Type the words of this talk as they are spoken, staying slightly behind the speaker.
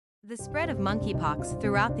The spread of monkeypox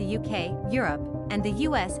throughout the UK, Europe, and the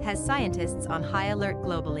US has scientists on high alert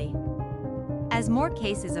globally. As more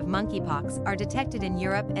cases of monkeypox are detected in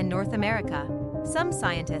Europe and North America, some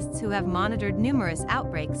scientists who have monitored numerous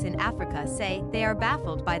outbreaks in Africa say they are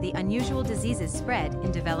baffled by the unusual disease's spread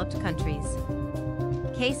in developed countries.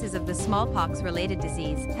 Cases of the smallpox-related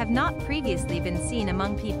disease have not previously been seen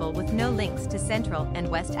among people with no links to Central and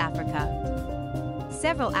West Africa.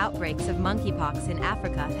 Several outbreaks of monkeypox in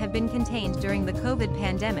Africa have been contained during the COVID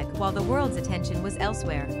pandemic while the world's attention was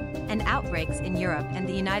elsewhere, and outbreaks in Europe and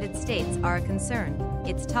the United States are a concern,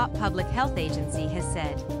 its top public health agency has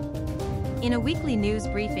said. In a weekly news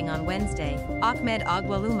briefing on Wednesday, Ahmed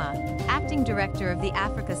Agwaluma, acting director of the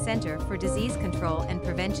Africa Center for Disease Control and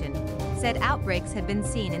Prevention, said outbreaks had been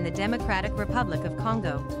seen in the Democratic Republic of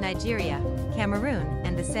Congo, Nigeria, Cameroon,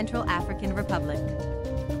 and the Central African Republic.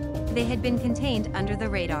 They had been contained under the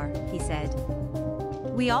radar, he said.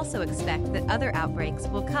 We also expect that other outbreaks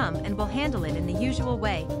will come and will handle it in the usual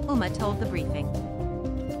way, Uma told the briefing.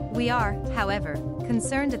 We are, however,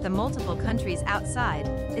 concerned at the multiple countries outside,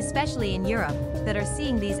 especially in Europe, that are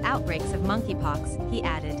seeing these outbreaks of monkeypox, he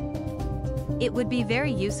added. It would be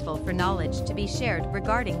very useful for knowledge to be shared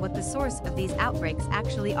regarding what the source of these outbreaks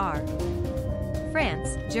actually are.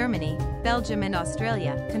 France, Germany, Belgium and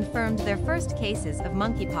Australia confirmed their first cases of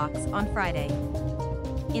monkeypox on Friday.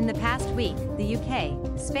 In the past week, the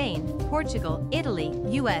UK, Spain, Portugal, Italy,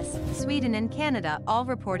 US, Sweden and Canada all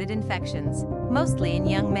reported infections, mostly in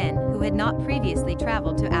young men who had not previously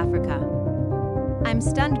traveled to Africa. I'm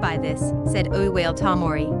stunned by this, said Uwale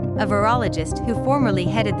Tamori, a virologist who formerly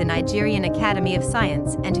headed the Nigerian Academy of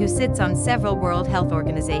Science and who sits on several World Health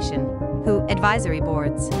Organization advisory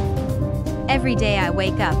boards. Every day I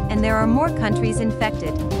wake up and there are more countries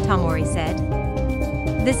infected, Tamori said.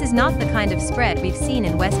 This is not the kind of spread we've seen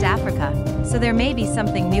in West Africa, so there may be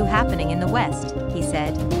something new happening in the West, he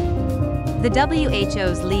said. The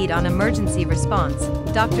WHO's lead on emergency response,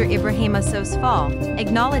 Dr. Ibrahima Sosfal,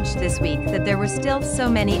 acknowledged this week that there were still so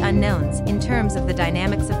many unknowns in terms of the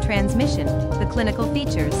dynamics of transmission, the clinical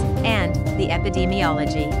features, and the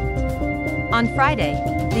epidemiology. On Friday,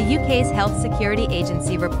 the UK's Health Security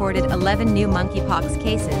Agency reported 11 new monkeypox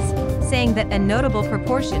cases, saying that a notable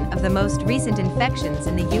proportion of the most recent infections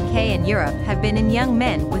in the UK and Europe have been in young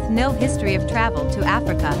men with no history of travel to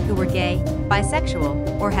Africa who were gay,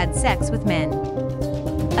 bisexual, or had sex with men.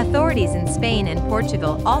 Authorities in Spain and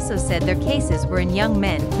Portugal also said their cases were in young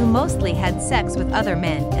men who mostly had sex with other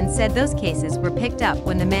men and said those cases were picked up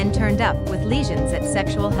when the men turned up with lesions at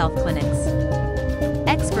sexual health clinics.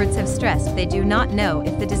 Experts have stressed they do not know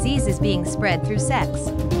if the disease is being spread through sex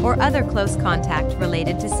or other close contact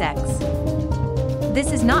related to sex.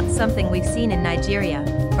 This is not something we've seen in Nigeria,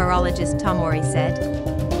 virologist Tamori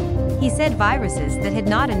said. He said viruses that had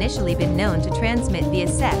not initially been known to transmit via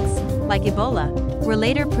sex, like Ebola, were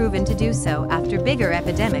later proven to do so after bigger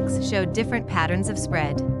epidemics showed different patterns of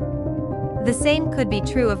spread. The same could be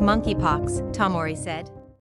true of monkeypox, Tamori said.